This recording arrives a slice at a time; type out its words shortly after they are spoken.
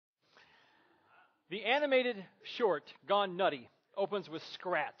The animated short, Gone Nutty, opens with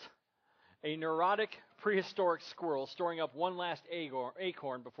Scrat, a neurotic prehistoric squirrel storing up one last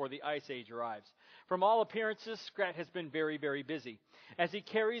acorn before the Ice Age arrives. From all appearances, Scrat has been very, very busy. As he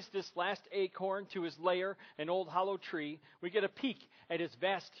carries this last acorn to his lair, an old hollow tree, we get a peek at his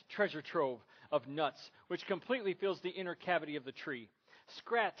vast treasure trove of nuts, which completely fills the inner cavity of the tree.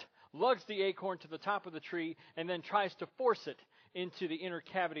 Scrat lugs the acorn to the top of the tree and then tries to force it into the inner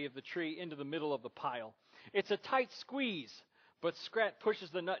cavity of the tree, into the middle of the pile. It's a tight squeeze, but Scrat pushes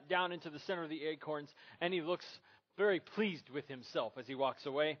the nut down into the center of the acorns, and he looks very pleased with himself as he walks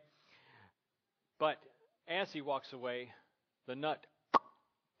away. But as he walks away, the nut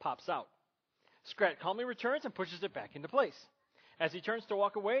pops out. Scrat calmly returns and pushes it back into place. As he turns to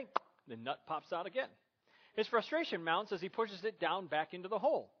walk away, the nut pops out again. His frustration mounts as he pushes it down back into the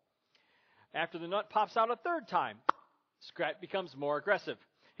hole. After the nut pops out a third time, Scrat becomes more aggressive.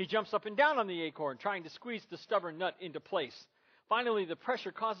 He jumps up and down on the acorn, trying to squeeze the stubborn nut into place. Finally, the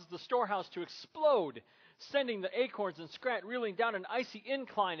pressure causes the storehouse to explode, sending the acorns and Scrat reeling down an icy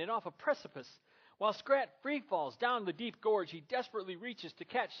incline and off a precipice. While Scrat free falls down the deep gorge, he desperately reaches to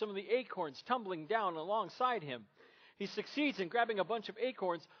catch some of the acorns tumbling down alongside him. He succeeds in grabbing a bunch of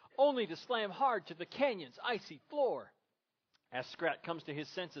acorns, only to slam hard to the canyon's icy floor. As Scrat comes to his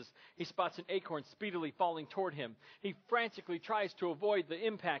senses, he spots an acorn speedily falling toward him. He frantically tries to avoid the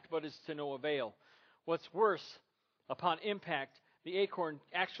impact, but is to no avail. What's worse, upon impact, the acorn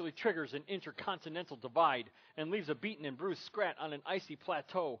actually triggers an intercontinental divide and leaves a beaten and bruised Scrat on an icy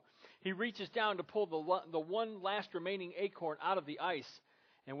plateau. He reaches down to pull the one last remaining acorn out of the ice,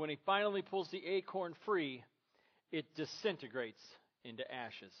 and when he finally pulls the acorn free, it disintegrates into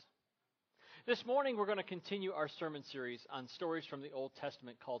ashes. This morning, we're going to continue our sermon series on stories from the Old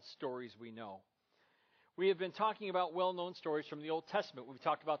Testament called Stories We Know. We have been talking about well-known stories from the Old Testament. We've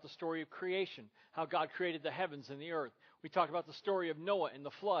talked about the story of creation, how God created the heavens and the earth. We talked about the story of Noah and the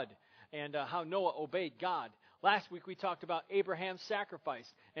flood, and how Noah obeyed God. Last week, we talked about Abraham's sacrifice,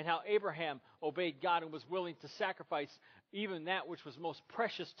 and how Abraham obeyed God and was willing to sacrifice even that which was most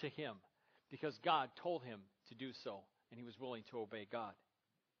precious to him, because God told him to do so, and he was willing to obey God.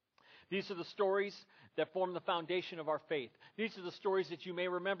 These are the stories that form the foundation of our faith. These are the stories that you may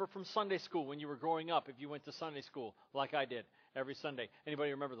remember from Sunday school when you were growing up, if you went to Sunday school, like I did, every Sunday.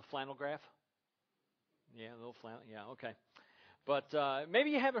 Anybody remember the flannel graph? Yeah, the little flannel. Yeah, okay. But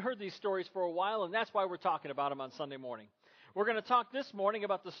maybe you haven't heard these stories for a while, and that's why we're talking about them on Sunday morning. We're going to talk this morning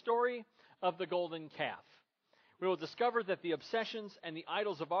about the story of the golden calf. We will discover that the obsessions and the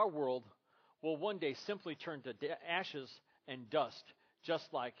idols of our world will one day simply turn to ashes and dust, just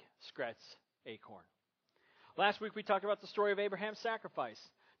like Scrat's acorn. Last week we talked about the story of Abraham's sacrifice.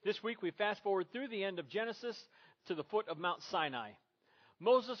 This week we fast forward through the end of Genesis to the foot of Mount Sinai.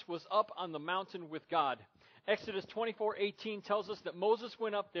 Moses was up on the mountain with God. Exodus 24:18 tells us that Moses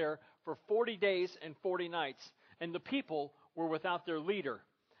went up there for 40 days and 40 nights, and the people were without their leader.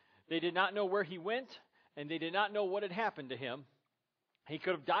 They did not know where he went, and they did not know what had happened to him. He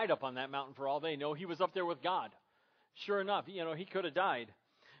could have died up on that mountain for all they know. He was up there with God. Sure enough, he could have died.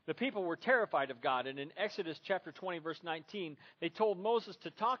 The people were terrified of God, and in Exodus chapter 20, verse 19, they told Moses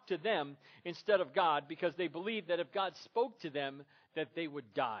to talk to them instead of God because they believed that if God spoke to them, that they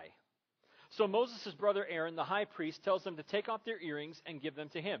would die. So Moses' brother Aaron, the high priest, tells them to take off their earrings and give them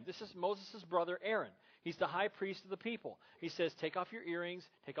to him. This is Moses' brother Aaron. He's the high priest of the people. He says, take off your earrings,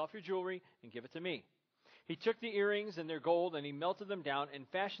 take off your jewelry, and give it to me. He took the earrings and their gold, and he melted them down and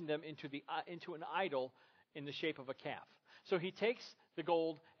fashioned them into an idol in the shape of a calf. So he takes the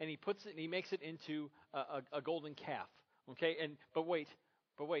gold and he puts it and he makes it into a golden calf. Okay, but wait,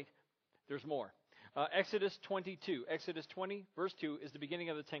 there's more. Exodus 22, Exodus 20, verse 2 is the beginning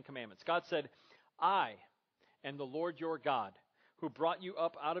of the Ten Commandments. God said, I am the Lord your God, who brought you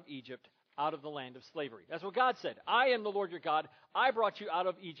up out of Egypt, out of the land of slavery. That's what God said. I am the Lord your God. I brought you out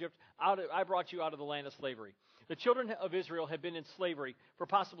of Egypt. I brought you out of the land of slavery. The children of Israel had been in slavery for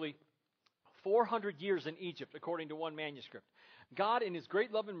possibly 400 years in Egypt, according to one manuscript. God, in his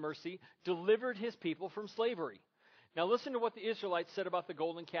great love and mercy, delivered his people from slavery. Now listen to what the Israelites said about the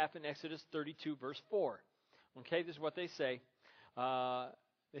golden calf in Exodus 32, verse 4. Okay, this is what they say.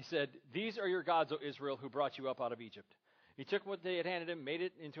 They said, these are your gods, O Israel, who brought you up out of Egypt. He took what they had handed him, made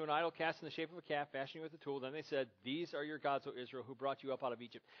it into an idol cast in the shape of a calf, fashioning it with a tool. Then they said, these are your gods, O Israel, who brought you up out of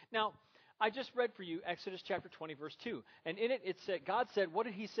Egypt. Now, I just read for you Exodus chapter 20, verse 2. And in it said, God said, what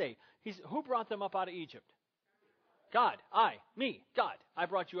did he say? Who brought them up out of Egypt? God. God. I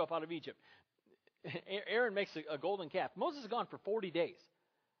brought you up out of Egypt. Aaron makes a golden calf. Moses is gone for 40 days.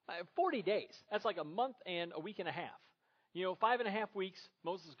 40 days. That's like a month and a week and a half. 5.5 weeks,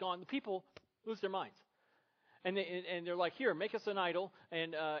 Moses is gone. The people Lose their minds. And they're like, here, make us an idol.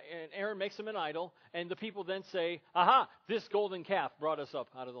 And Aaron makes them an idol. And the people then say, aha, this golden calf brought us up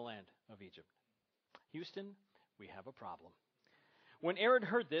out of the land of Egypt. Houston, we have a problem. When Aaron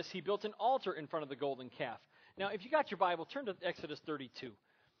heard this, he built an altar in front of the golden calf. Now, if you got your Bible, turn to Exodus 32.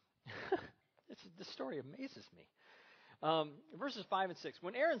 The story amazes me. Verses 5 and 6.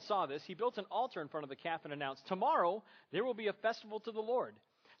 When Aaron saw this, he built an altar in front of the calf and announced, tomorrow there will be a festival to the Lord.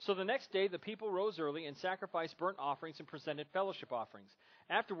 So the next day the people rose early and sacrificed burnt offerings and presented fellowship offerings.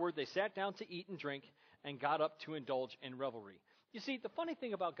 Afterward they sat down to eat and drink and got up to indulge in revelry. You see, the funny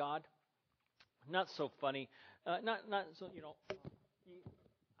thing about God, not so funny, not so,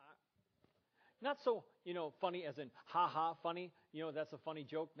 not so, funny as in ha-ha funny. That's a funny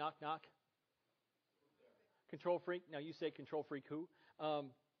joke, knock, knock. Control freak. Now you say control freak who?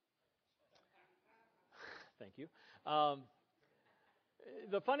 Thank you.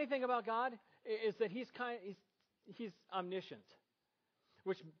 The funny thing about God is that he's omniscient,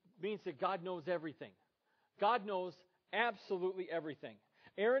 which means that God knows everything. God knows absolutely everything.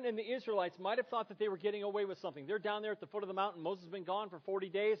 Aaron and the Israelites might have thought that they were getting away with something. They're down there at the foot of the mountain. Moses has been gone for 40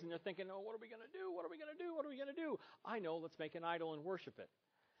 days, and they're thinking, oh, what are we going to do? What are we going to do? What are we going to do? I know, let's make an idol and worship it.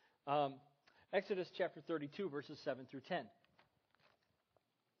 Exodus chapter 32, verses 7 through 10.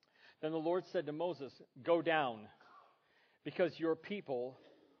 Then the Lord said to Moses, go down, because your people,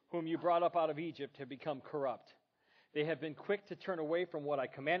 whom you brought up out of Egypt, have become corrupt. They have been quick to turn away from what I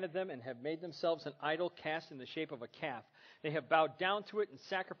commanded them and have made themselves an idol cast in the shape of a calf. They have bowed down to it and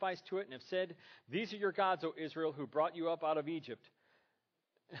sacrificed to it and have said, these are your gods, O Israel, who brought you up out of Egypt.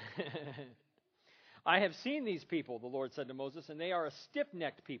 I have seen these people, the Lord said to Moses, and they are a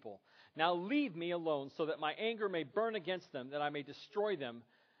stiff-necked people. Now leave me alone so that my anger may burn against them, that I may destroy them.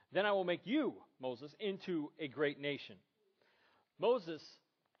 Then I will make you, Moses, into a great nation. Moses,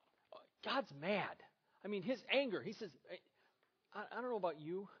 God's mad. I mean, his anger, he says, I don't know about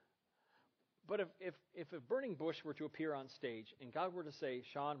you, but if a burning bush were to appear on stage and God were to say,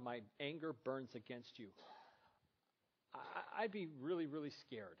 Sean, my anger burns against you, I'd be really, really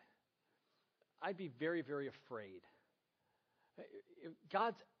scared. I'd be very, very afraid.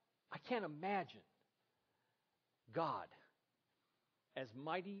 I can't imagine God as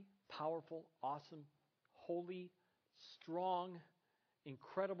mighty, powerful, awesome, holy, strong,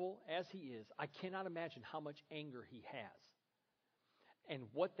 incredible as he is. I cannot imagine how much anger he has and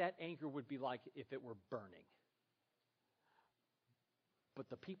what that anger would be like if it were burning.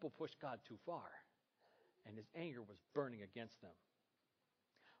 But the people pushed God too far, and his anger was burning against them.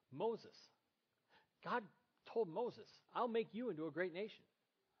 Moses, God told Moses, I'll make you into a great nation.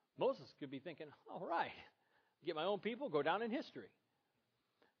 Moses could be thinking, all right, get my own people, go down in history.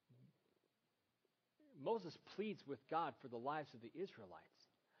 Moses pleads with God for the lives of the Israelites.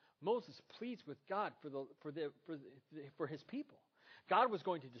 Moses pleads with God for his people. God was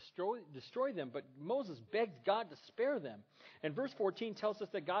going to destroy them, but Moses begged God to spare them. And verse 14 tells us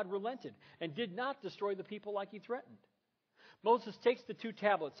that God relented and did not destroy the people like he threatened. Moses takes the 2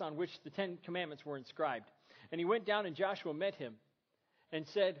 tablets on which the 10 commandments were inscribed, and he went down, and Joshua met him and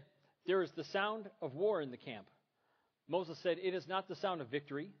said, there is the sound of war in the camp. Moses said, it is not the sound of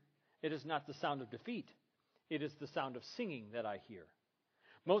victory. It is not the sound of defeat. It is the sound of singing that I hear.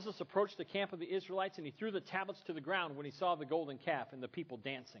 Moses approached the camp of the Israelites, and he threw the tablets to the ground when he saw the golden calf and the people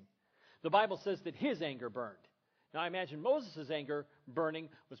dancing. The Bible says that his anger burned. Now I imagine Moses' anger burning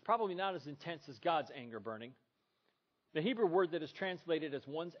was probably not as intense as God's anger burning. The Hebrew word that is translated as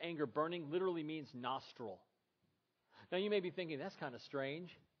one's anger burning literally means nostril. Now you may be thinking, that's kind of strange.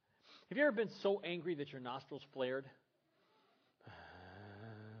 Have you ever been so angry that your nostrils flared?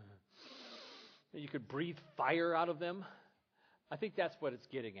 That you could breathe fire out of them? I think that's what it's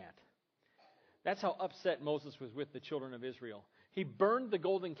getting at. That's how upset Moses was with the children of Israel. He burned the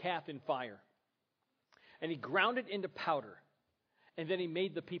golden calf in fire, and he ground it into powder, and then he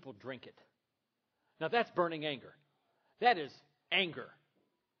made the people drink it. Now that's burning anger. That is anger.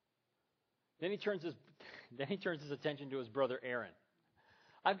 Then he turns his attention to his brother Aaron.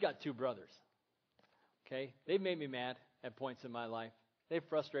 I've got 2 brothers. Okay? They've made me mad at points in my life. They've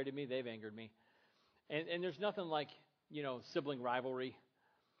frustrated me. They've angered me. And there's nothing like, sibling rivalry.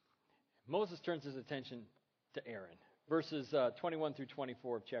 Moses turns his attention to Aaron. Verses 21 through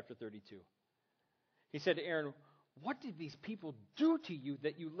 24 of chapter 32. He said to Aaron, what did these people do to you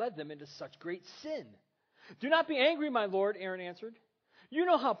that you led them into such great sin? Do not be angry, my lord, Aaron answered. You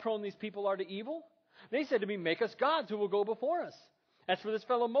know how prone these people are to evil. They said to me, make us gods who will go before us. As for this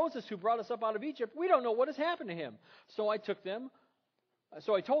fellow Moses who brought us up out of Egypt, we don't know what has happened to him. So I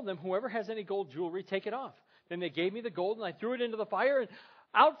told them, whoever has any gold jewelry, take it off. Then they gave me the gold, and I threw it into the fire, and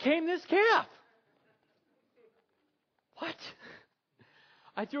Out came this calf. What?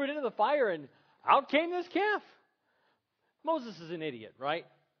 I threw it into the fire and out came this calf. Moses is an idiot, right?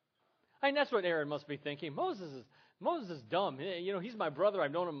 I mean, that's what Aaron must be thinking. Moses is dumb. He's my brother.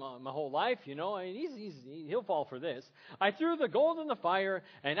 I've known him my whole life. I mean, he'll fall for this. I threw the gold in the fire,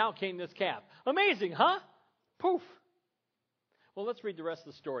 and out came this calf. Amazing, huh? Poof. Well, let's read the rest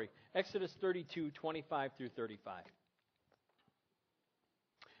of the story. Exodus 32, 25 through 35.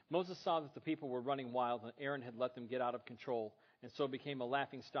 Moses saw that the people were running wild, and Aaron had let them get out of control, and so became a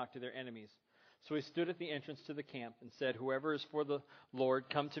laughingstock to their enemies. So he stood at the entrance to the camp and said, "Whoever is for the Lord,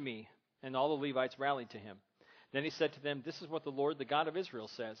 come to me." And all the Levites rallied to him. Then he said to them, "This is what the Lord, the God of Israel,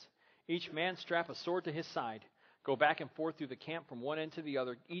 says. Each man strap a sword to his side. Go back and forth through the camp from one end to the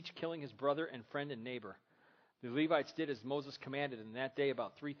other, each killing his brother and friend and neighbor." The Levites did as Moses commanded, and that day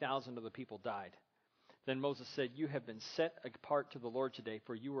about 3,000 of the people died. Then Moses said, "You have been set apart to the Lord today,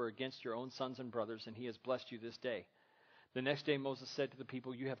 for you were against your own sons and brothers, and he has blessed you this day." The next day Moses said to the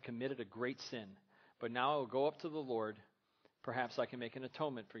people, "You have committed a great sin, but now I will go up to the Lord. Perhaps I can make an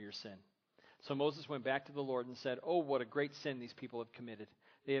atonement for your sin." So Moses went back to the Lord and said, "Oh, what a great sin these people have committed.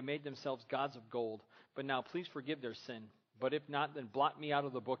 They have made themselves gods of gold. But now please forgive their sin. But if not, then blot me out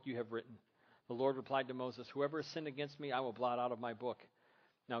of the book you have written." The Lord replied to Moses, "Whoever has sinned against me, I will blot out of my book.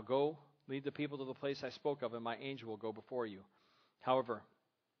 Now go, lead the people to the place I spoke of, and my angel will go before you. However,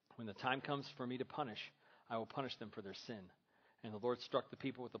 when the time comes for me to punish, I will punish them for their sin." And the Lord struck the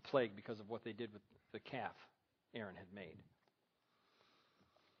people with a plague because of what they did with the calf Aaron had made.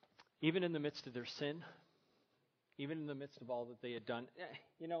 Even in the midst of their sin, even in the midst of all that they had done,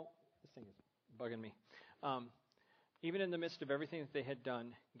 this thing is bugging me. Even in the midst of everything that they had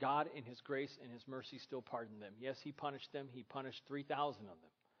done, God in his grace and his mercy still pardoned them. Yes, he punished them. He punished 3,000 of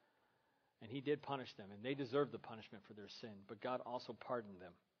them. And he did punish them, and they deserved the punishment for their sin. But God also pardoned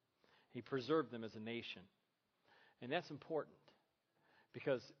them. He preserved them as a nation. And that's important,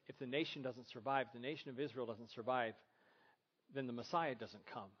 because if the nation doesn't survive, the nation of Israel doesn't survive, then the Messiah doesn't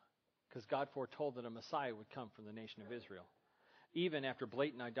come. Because God foretold that a Messiah would come from the nation of Israel. Even after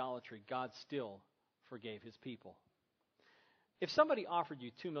blatant idolatry, God still forgave his people. If somebody offered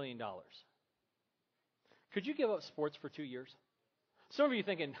you $2 million, could you give up sports for 2 years? Some of you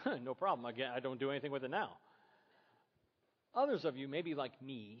thinking, no problem, I don't do anything with it now. Others of you, maybe like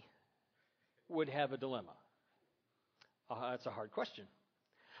me, would have a dilemma. That's a hard question.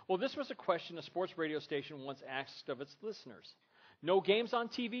 Well, this was a question a sports radio station once asked of its listeners. No games on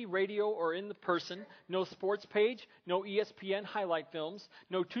TV, radio, or in the person. No sports page. No ESPN highlight films.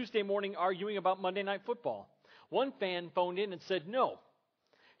 No Tuesday morning arguing about Monday Night Football. One fan phoned in and said no.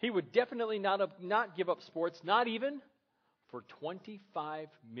 He would definitely not give up sports, not even for $25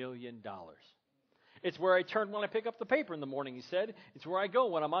 million. It's where I turn when I pick up the paper in the morning, he said. It's where I go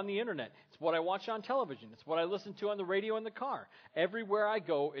when I'm on the internet. It's what I watch on television. It's what I listen to on the radio in the car. Everywhere I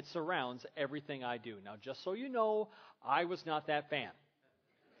go, it surrounds everything I do. Now, just so you know, I was not that fan.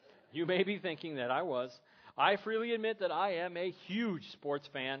 You may be thinking that I was. I freely admit that I am a huge sports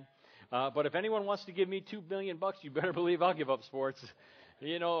fan. But if anyone wants to give me $2 million, you better believe I'll give up sports.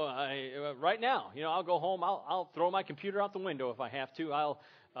 Right now, I'll go home. I'll throw my computer out the window if I have to.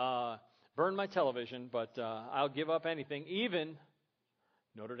 I'll burn my television, but I'll give up anything, even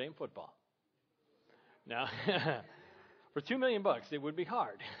Notre Dame football. Now, for $2 million, it would be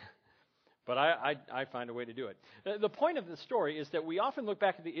hard. But I find a way to do it. The point of the story is that we often look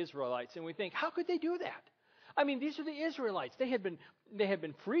back at the Israelites and we think, how could they do that? I mean, these are the Israelites. They had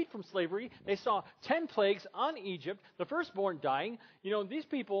been freed from slavery. They saw 10 plagues on Egypt, the firstborn dying. These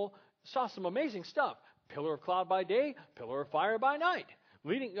people saw some amazing stuff. Pillar of cloud by day, pillar of fire by night.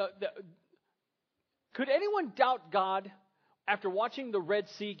 Could anyone doubt God after watching the Red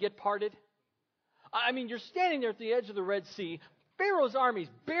Sea get parted? I mean, you're standing there at the edge of the Red Sea, Pharaoh's army's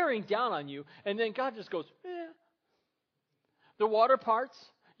bearing down on you, and then God just goes, eh. The water parts,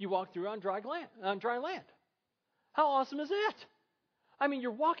 you walk through on dry land. How awesome is that? I mean,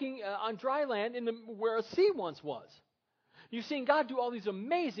 you're walking on dry land where a sea once was. You've seen God do all these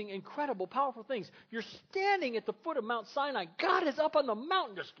amazing, incredible, powerful things. You're standing at the foot of Mount Sinai. God is up on the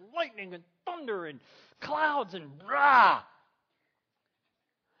mountain, just lightning and thunder and clouds and rah.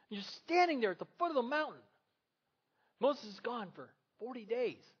 You're standing there at the foot of the mountain. Moses is gone for 40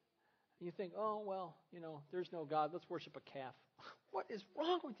 days. And you think, oh, well, there's no God. Let's worship a calf. What is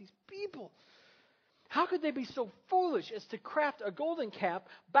wrong with these people? How could they be so foolish as to craft a golden calf,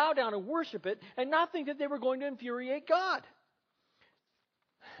 bow down and worship it, and not think that they were going to infuriate God?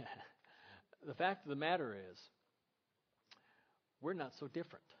 The fact of the matter is, we're not so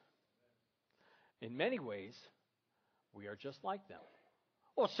different. In many ways, we are just like them.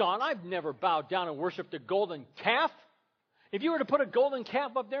 Well, Sean, I've never bowed down and worshiped a golden calf. If you were to put a golden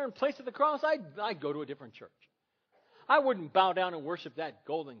calf up there in place of the cross, I'd go to a different church. I wouldn't bow down and worship that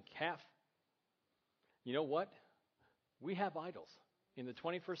golden calf. You know what? We have idols. In the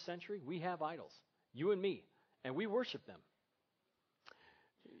 21st century, we have idols. You and me. And we worship them.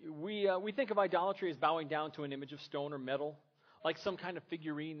 We think of idolatry as bowing down to an image of stone or metal, like some kind of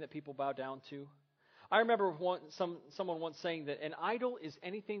figurine that people bow down to. I remember someone once saying that an idol is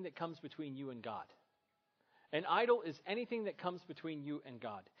anything that comes between you and God. An idol is anything that comes between you and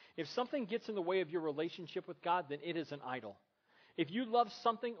God. If something gets in the way of your relationship with God, then it is an idol. If you love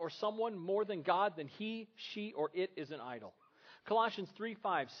something or someone more than God, then he, she, or it is an idol. Colossians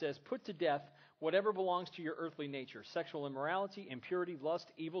 3:5 says, "Put to death whatever belongs to your earthly nature, sexual immorality, impurity, lust,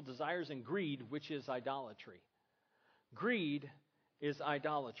 evil desires, and greed, which is idolatry." Greed is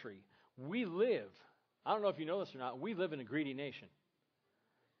idolatry. We live, I don't know if you know this or not, we live in a greedy nation.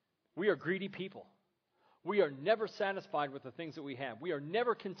 We are greedy people. We are never satisfied with the things that we have. We are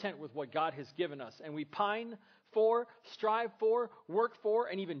never content with what God has given us. And we pine for, strive for, work for,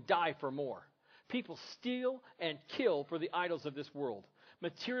 and even die for more. People steal and kill for the idols of this world.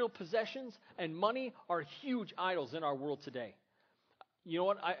 Material possessions and money are huge idols in our world today. You know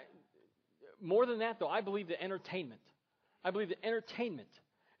what? More than that, though, I believe that entertainment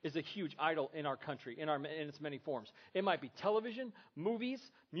is a huge idol in our country, in its many forms. It might be television, movies,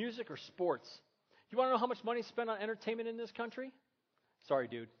 music, or sports. You want to know how much money is spent on entertainment in this country? Sorry,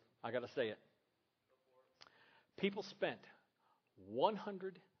 dude. I got to say it. People spent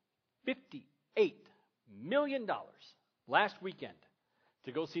 $158 million last weekend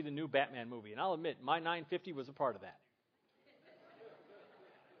to go see the new Batman movie. And I'll admit, my $9.50 was a part of that.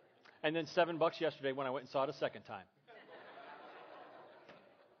 And then $7 yesterday when I went and saw it a second time.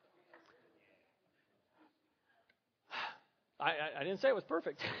 I didn't say it was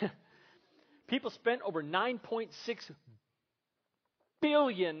perfect. People spent over $9.6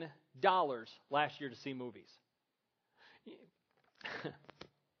 billion last year to see movies.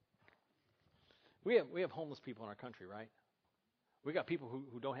 We have homeless people in our country, right? We got people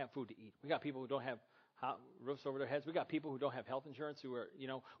who don't have food to eat. We got people who don't have roofs over their heads. We got people who don't have health insurance.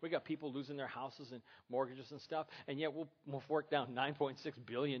 We got people losing their houses and mortgages and stuff. And yet we'll fork down $9.6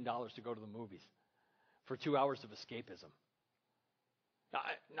 billion to go to the movies for 2 hours of escapism.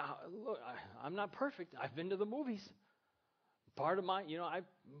 Now, look, I'm not perfect. I've been to the movies. Part of I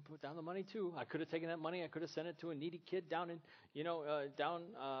put down the money too. I could have taken that money. I could have sent it to a needy kid down in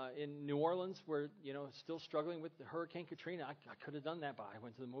New Orleans, where still struggling with the Hurricane Katrina. I could have done that, but I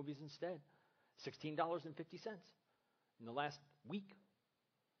went to the movies instead. $16.50 in the last week.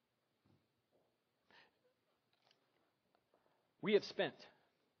 We have spent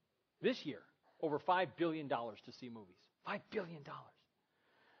this year over $5 billion to see movies. $5 billion.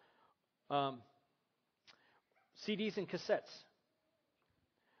 CDs and cassettes.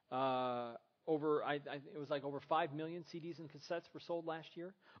 It was like over 5 million CDs and cassettes were sold last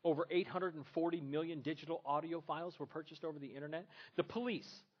year. Over 840 million digital audio files were purchased over the internet. The police,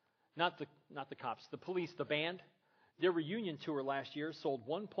 not the cops, the police, the band, their reunion tour last year sold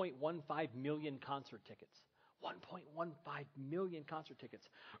 1.15 million concert tickets. 1.15 million concert tickets.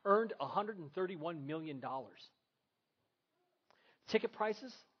 Earned $131 million. Ticket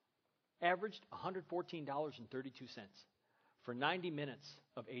prices averaged $114.32 for 90 minutes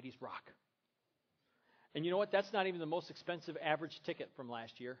of 80s rock. And you know what? That's not even the most expensive average ticket from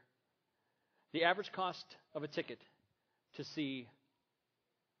last year. The average cost of a ticket to see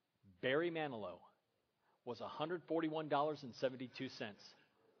Barry Manilow was $141.72.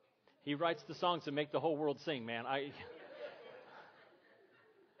 He writes the songs that make the whole world sing, man.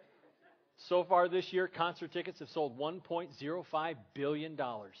 So far this year, concert tickets have sold $1.05 billion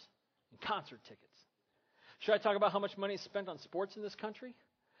in concert tickets. Should I talk about how much money is spent on sports in this country?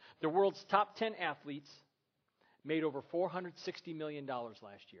 The world's top 10 athletes made over $460 million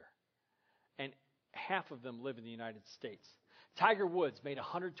last year, and half of them live in the United States. Tiger Woods made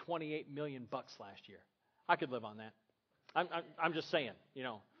 $128 million last year. I could live on that. I'm just saying,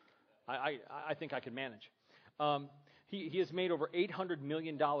 I think I could manage. He has made over $800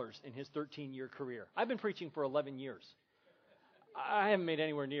 million in his 13-year career. I've been preaching for 11 years. I haven't made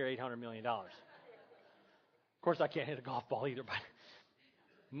anywhere near $800 million. Of course, I can't hit a golf ball either, but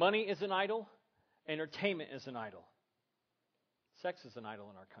money is an idol. Entertainment is an idol. Sex is an idol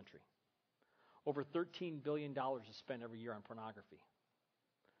in our country. Over $13 billion is spent every year on pornography.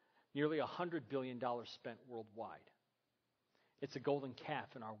 Nearly $100 billion spent worldwide. It's a golden calf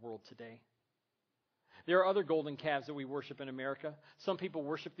in our world today. There are other golden calves that we worship in America. Some people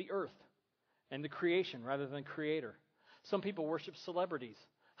worship the earth and the creation rather than Creator. Some people worship celebrities.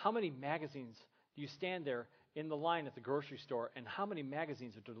 How many magazines do you stand there in the line at the grocery store, and how many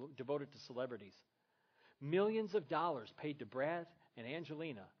magazines are devoted to celebrities? Millions of dollars paid to Brad and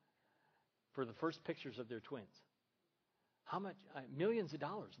Angelina for the first pictures of their twins. How much? Millions of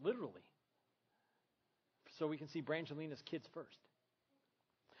dollars, literally. So we can see Brangelina's kids first.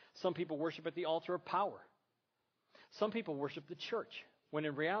 Some people worship at the altar of power. Some people worship the church, when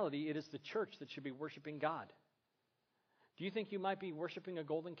in reality it is the church that should be worshiping God. Do you think you might be worshiping a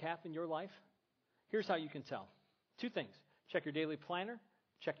golden calf in your life? Here's how you can tell. 2 things. Check your daily planner,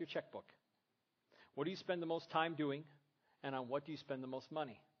 check your checkbook. What do you spend the most time doing, and on what do you spend the most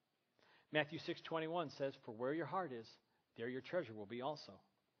money? Matthew 6:21 says, "For where your heart is, there your treasure will be also."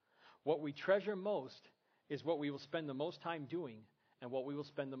 What we treasure most is what we will spend the most time doing and what we will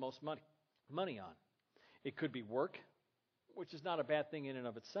spend the most money on. It could be work, which is not a bad thing in and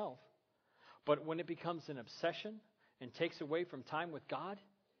of itself, but when it becomes an obsession and takes away from time with God,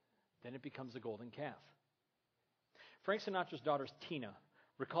 then it becomes a golden calf. Frank Sinatra's daughter, Tina,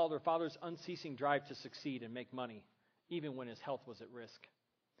 recalled her father's unceasing drive to succeed and make money, even when his health was at risk.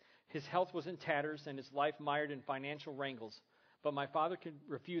 His health was in tatters and his life mired in financial wrangles, but my father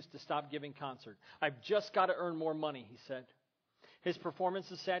refused to stop giving concert. "I've just got to earn more money," he said. His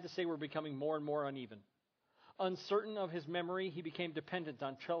performances, sad to say, were becoming more and more uneven. Uncertain of his memory, he became dependent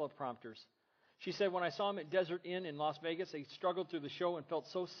on teleprompters. She said, "When I saw him at Desert Inn in Las Vegas, he struggled through the show and felt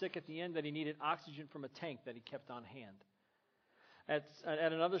so sick at the end that he needed oxygen from a tank that he kept on hand. At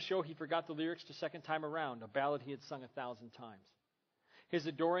another show, he forgot the lyrics to Second Time Around, a ballad he had sung 1,000 times. His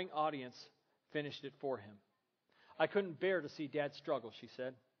adoring audience finished it for him. I couldn't bear to see Dad struggle," she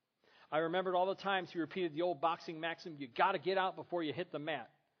said. "I remembered all the times he repeated the old boxing maxim, 'You got to get out before you hit the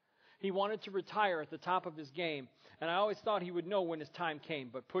mat.' He wanted to retire at the top of his game, and I always thought he would know when his time came,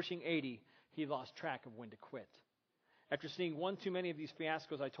 but pushing 80, he lost track of when to quit. After seeing one too many of these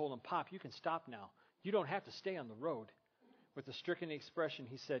fiascos, I told him, 'Pop, you can stop now. You don't have to stay on the road.' With a stricken expression,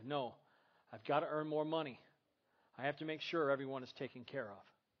 he said, 'No, I've got to earn more money. I have to make sure everyone is taken care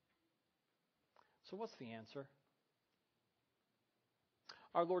of.'" So what's the answer?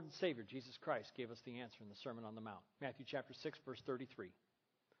 Our Lord and Savior, Jesus Christ, gave us the answer in the Sermon on the Mount. Matthew chapter 6, verse 33.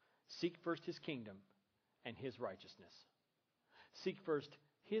 "Seek first his kingdom and his righteousness." Seek first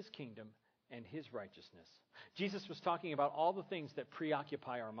his kingdom and his righteousness. Jesus was talking about all the things that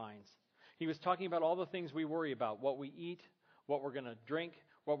preoccupy our minds. He was talking about all the things we worry about, what we eat, what we're going to drink,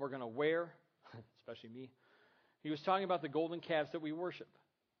 what we're going to wear, especially me. He was talking about the golden calves that we worship.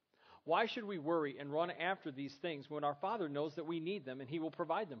 Why should we worry and run after these things when our Father knows that we need them and he will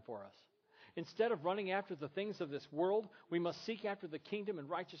provide them for us? Instead of running after the things of this world, we must seek after the kingdom and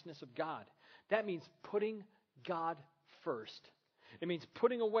righteousness of God. That means putting God first. It means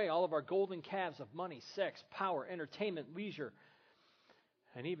putting away all of our golden calves of money, sex, power, entertainment, leisure,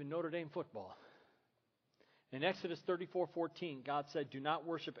 and even Notre Dame football. In Exodus 34:14, God said, "Do not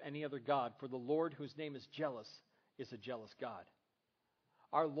worship any other god, for the Lord, whose name is jealous, is a jealous God."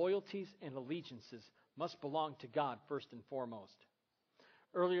 Our loyalties and allegiances must belong to God first and foremost.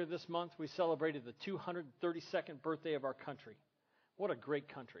 Earlier this month, we celebrated the 232nd birthday of our country. What a great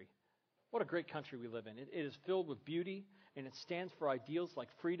country. What a great country we live in. It is filled with beauty, and it stands for ideals like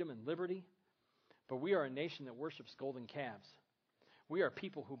freedom and liberty. But we are a nation that worships golden calves. We are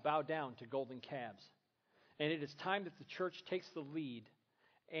people who bow down to golden calves. And it is time that the church takes the lead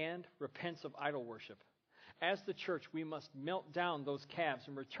and repents of idol worship. As the church, we must melt down those calves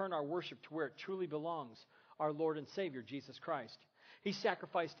and return our worship to where it truly belongs, our Lord and Savior, Jesus Christ. He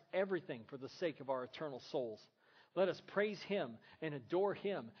sacrificed everything for the sake of our eternal souls. Let us praise him and adore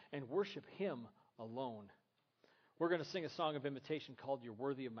him and worship him alone. We're going to sing a song of invitation called "You're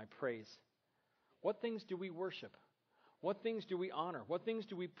Worthy of My Praise." What things do we worship? What things do we honor? What things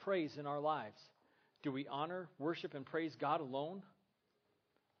do we praise in our lives? Do we honor, worship, and praise God alone?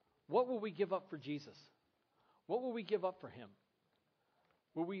 What will we give up for Jesus? What will we give up for him?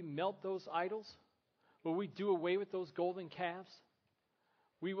 Will we melt those idols? Will we do away with those golden calves?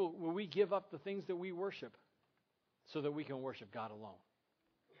 Will we give up the things that we worship so that we can worship God alone?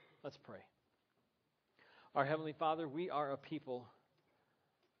 Let's pray. Our Heavenly Father, we are a people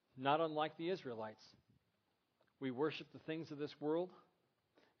not unlike the Israelites. We worship the things of this world.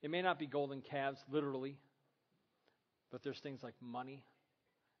 It may not be golden calves, literally, but there's things like money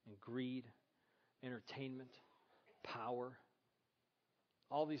and greed, entertainment, power,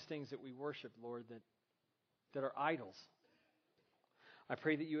 all these things that we worship, Lord, that are idols. I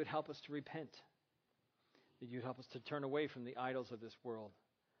pray that you would help us to repent, that you would help us to turn away from the idols of this world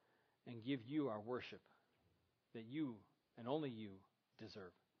and give you our worship that you and only you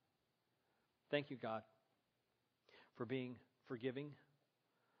deserve. Thank you, God, for for being forgiving,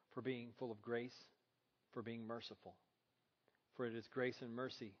 for being full of grace, for being merciful. For it is grace and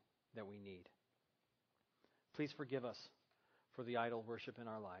mercy that we need. Please forgive us for the idol worship in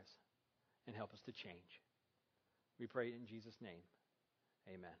our lives and help us to change. We pray in Jesus' name.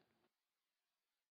 Amen.